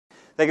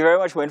Thank you very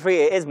much,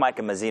 Winfrey. It is Mike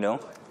and Mazzino.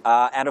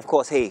 And of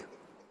course, hey,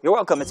 you're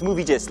welcome. It's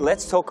Movie Gist.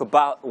 Let's talk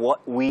about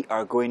what we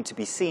are going to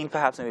be seeing,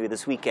 perhaps maybe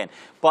this weekend.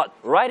 But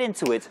right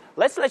into it,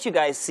 let's let you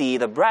guys see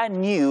the brand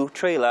new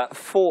trailer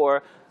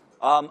for,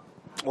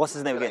 what's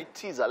his name again?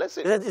 Teaser, let's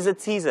say. It's a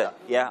teaser,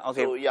 yeah?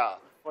 Okay. So, yeah.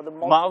 For the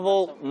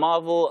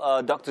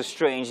Marvel Doctor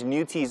Strange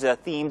new teaser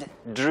themed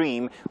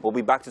Dream. We'll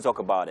be back to talk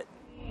about it.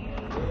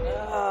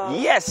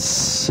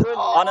 Yes!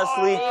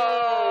 Honestly,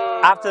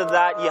 after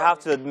that, you have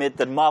to admit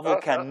that Marvel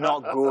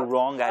cannot go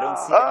wrong. I don't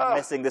see them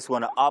messing this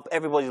one up.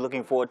 Everybody's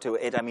looking forward to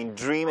it. I mean,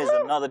 Dream is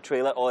another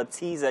trailer or a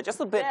teaser, just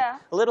a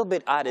little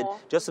bit added,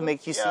 just to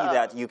make you see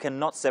that you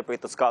cannot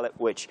separate the Scarlet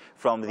Witch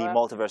from the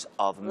Multiverse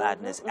of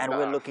Madness. And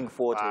we're looking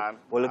forward to it.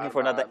 We're looking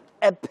for another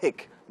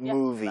epic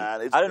movie.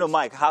 I don't know,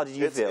 Mike, how did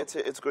you feel?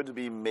 It's going to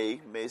be May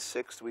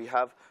 6th. We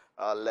have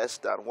less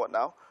than what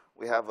now?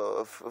 We have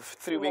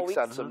 3 weeks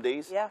and some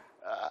days. Yeah.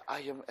 I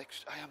am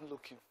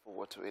looking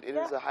forward to it. It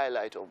is a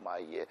highlight of my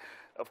year.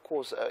 Of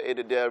course,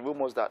 there are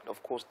rumors that,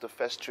 of course, the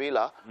first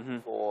trailer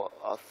for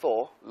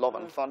Thor, Love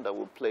and Thunder,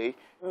 will play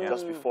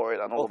just before it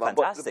and all of that.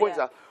 But the point is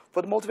that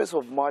for the Multiverse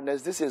of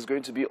Madness, this is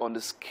going to be on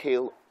the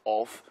scale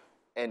of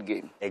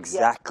Endgame.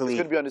 Exactly. It's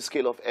going to be on the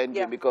scale of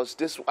Endgame because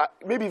this,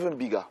 maybe even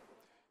bigger.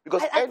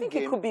 Because I think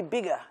it could be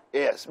bigger.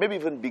 Yes, maybe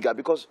even bigger.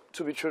 Because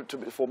to be true,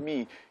 for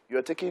me,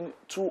 you're taking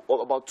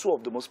about two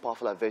of the most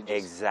powerful Avengers.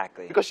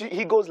 Exactly. Because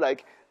he goes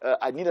like,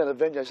 "I need an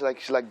Avenger."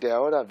 She's like, "There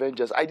are other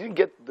Avengers." I didn't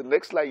get the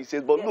next line he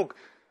says, but look,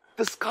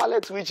 the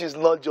Scarlet Witch is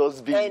not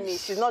just being.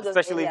 She's not just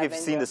especially if you've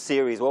seen the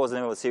series. What was the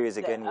name of the series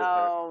again?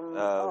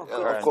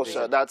 Of course,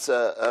 that's.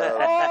 We're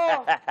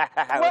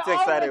too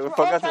excited. We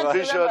forgot about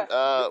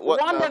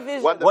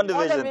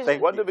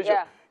WandaVision.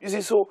 Yeah. You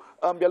see, so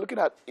they're looking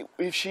at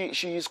if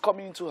she is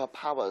coming into her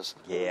powers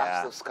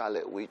as the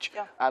Scarlet Witch,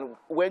 and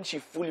when she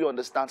fully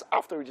understands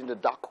after reaching the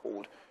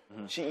Darkhold,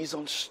 she is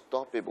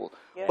unstoppable.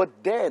 But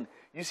then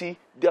you see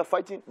they're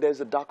fighting.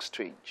 There's a Dark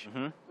Strange.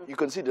 You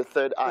can see the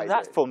third eye.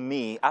 That for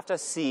me, after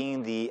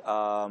seeing the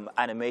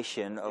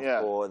animation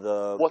for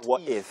the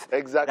What If,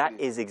 that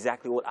is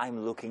exactly what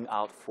I'm looking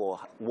out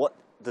for. What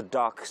the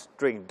Dark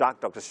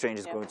Doctor Strange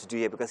is going to do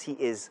here, because he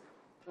is.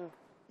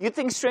 You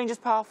think Strange is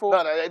powerful?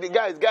 No,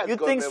 guys. You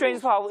think Strange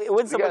is powerful?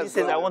 When somebody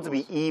says, "I want to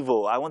be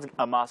evil, I want to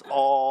amass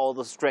all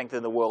the strength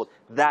in the world,"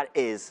 that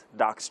is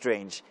Dark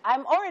Strange.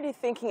 I'm already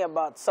thinking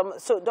about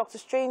So Doctor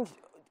Strange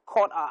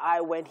caught our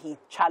eye when he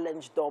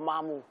challenged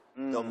Dormammu.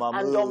 And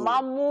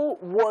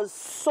Dormammu was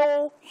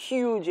so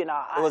huge in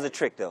our eyes. It was a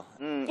trick, though.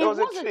 It was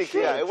a trick.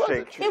 Yeah, it was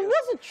a trick. It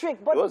was a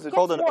trick, but it was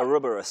called an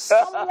Ouroboros.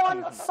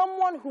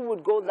 Someone who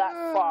would go that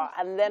far,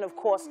 and then of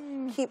course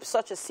keep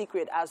such a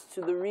secret as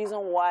to the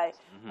reason why,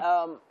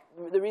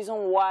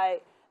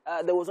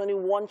 there was only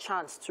one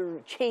chance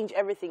to change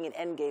everything in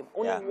Endgame.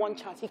 Only one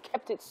chance. He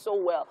kept it so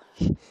well.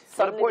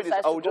 But the point is,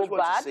 I just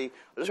want to say,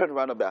 I just want to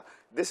round up that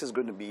this is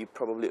going to be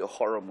probably a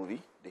horror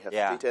movie. They have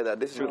stated that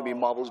this is going to be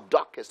Marvel's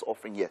darkest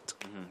offering yet.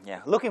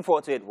 Yeah, looking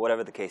forward to it,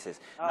 whatever the case is.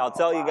 Now, I'll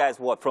tell you guys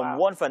what, from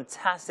one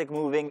fantastic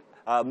movie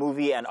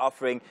and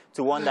offering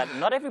to one that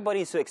not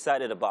everybody is so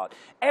excited about.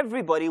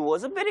 Everybody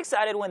was a bit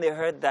excited when they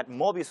heard that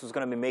Morbius was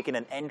going to be making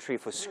an entry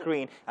for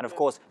screen. And of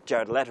course,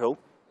 Jared Leto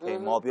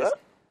playing Morbius.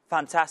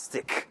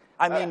 Fantastic.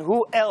 I mean,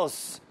 who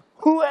else?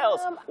 Who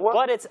else?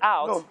 But it's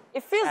out. No.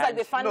 It feels like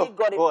they finally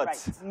got it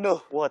right.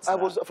 No. I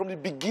was from the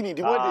beginning.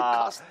 The one they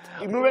cast.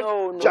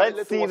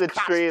 Let's see the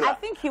trailer. I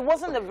think he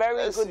wasn't a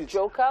very good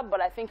Joker, but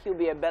I think he'll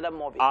be a better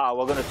Morbius.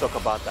 We're going to talk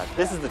about that.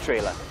 This is the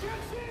trailer.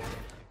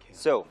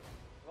 So,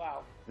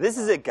 this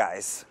is it,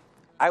 guys.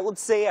 I would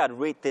say I'd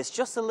rate this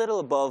just a little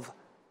above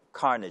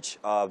Carnage,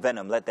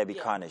 Venom, Let There Be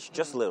Carnage,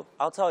 just a little.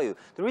 I'll tell you,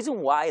 the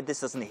reason why this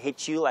doesn't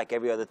hit you like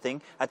every other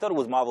thing, I thought it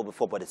was Marvel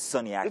before, but it's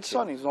Sony actually. It's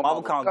Sony, it's not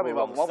Marvel can't go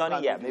wrong.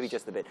 Sony, yeah, maybe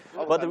just a bit.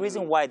 But the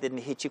reason why it didn't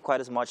hit you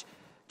quite as much,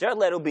 Jared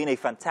Leto being a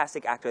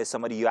fantastic actor is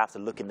somebody you have to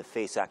look in the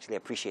face to actually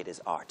appreciate his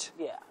art.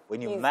 Yeah.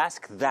 When you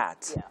mask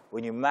that,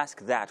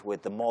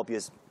 with the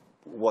Morbius,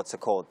 what's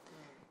it called,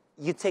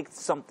 you take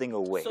something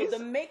away. So the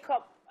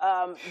makeup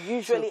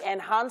usually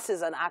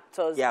enhances an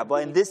actor's. Yeah,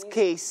 but in this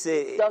case,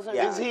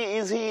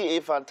 is he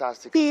a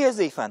fantastic? He is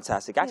a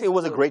fantastic. Actually, it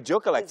was a great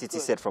Joker, like Titi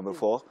said from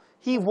before.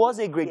 He was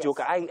a great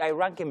Joker. I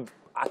rank him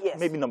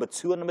maybe number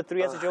 2 or number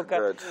 3 as a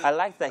Joker. I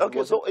like that he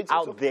was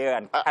out there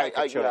and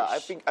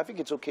caricaturish. I think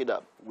it's okay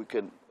that we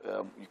can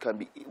you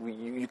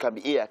can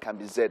be A, I can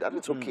be Z, and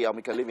it's okay, and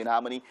we can live in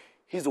harmony.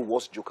 He's the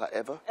worst Joker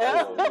ever.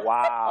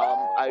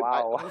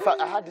 Wow. In fact,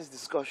 I had this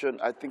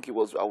discussion. I think I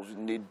was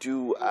in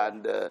Nedu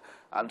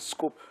and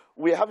Scoop.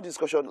 We had a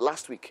discussion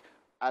last week,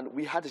 and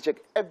we had to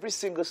check every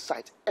single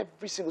site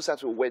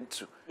we went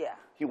to. Yeah.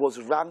 He was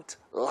ranked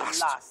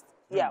last.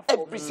 Yeah.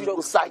 Every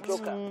single site.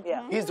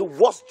 He's the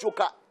worst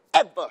Joker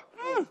ever.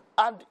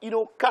 And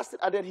cast it,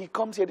 and then he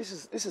comes here. This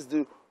is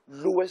the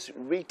lowest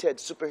rated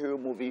superhero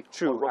movie.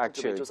 True,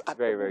 actually, it's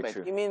very, very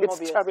true. You mean it's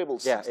terrible.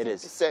 Yeah, it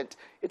is. 60%.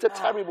 It's a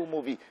terrible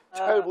movie.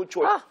 Terrible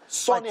choice.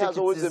 Sony has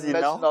always been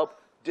messing up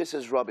This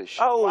is rubbish.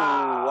 Oh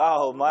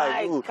wow,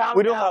 my!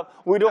 We don't have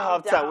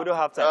time. We don't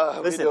have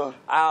time. Listen,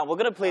 we're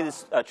gonna play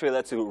this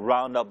trailer to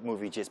round up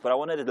movie gist, but I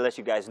wanted to let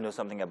you guys know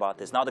something about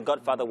this. Now, The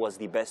Godfather was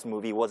the best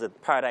movie. It was a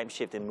paradigm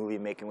shift in movie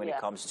making when it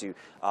comes to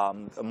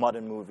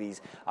modern movies.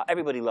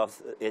 Everybody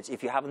loves it.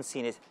 If you haven't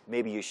seen it,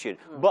 maybe you should.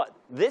 But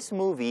this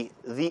movie,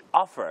 The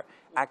Offer,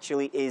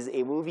 actually is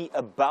a movie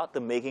about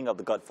the making of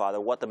The Godfather,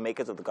 what the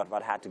makers of The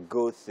Godfather had to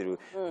go through.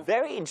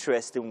 Very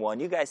interesting one.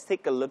 You guys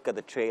take a look at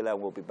the trailer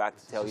and we'll be back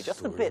to tell you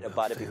just a bit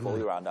about it before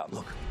we round up.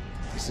 Look,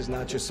 this is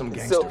not just some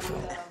gangster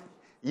film.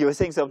 You were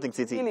saying something,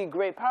 Titi? Really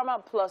great.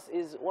 Paramount Plus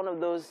is one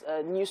of those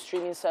new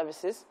streaming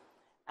services.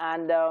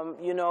 And,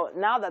 you know,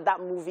 now that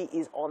movie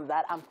is on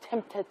that, I'm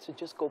tempted to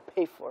just go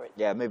pay for it.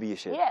 Yeah, maybe you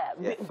should. Yeah.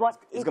 But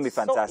it's going to be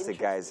fantastic,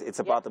 guys. It's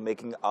about the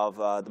making of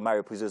the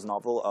Mario Puzo's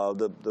novel,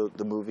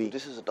 the movie.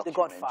 This is a The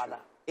documentary. Godfather.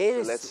 It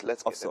is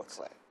let's get of sorts.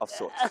 Of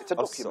sorts. It's a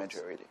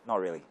documentary, really. Not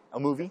really. A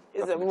movie?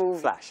 It's a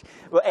movie. Flash.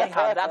 Well,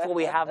 anyhow, that's what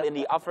we have in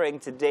the offering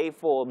today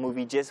for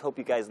Movie Gist. Hope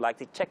you guys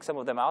liked it. Check some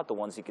of them out, the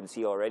ones you can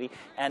see already.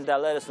 And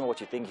let us know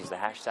what you think. Use the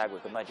hashtag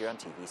with Nigeria on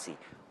TVC.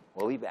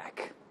 We'll be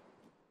back.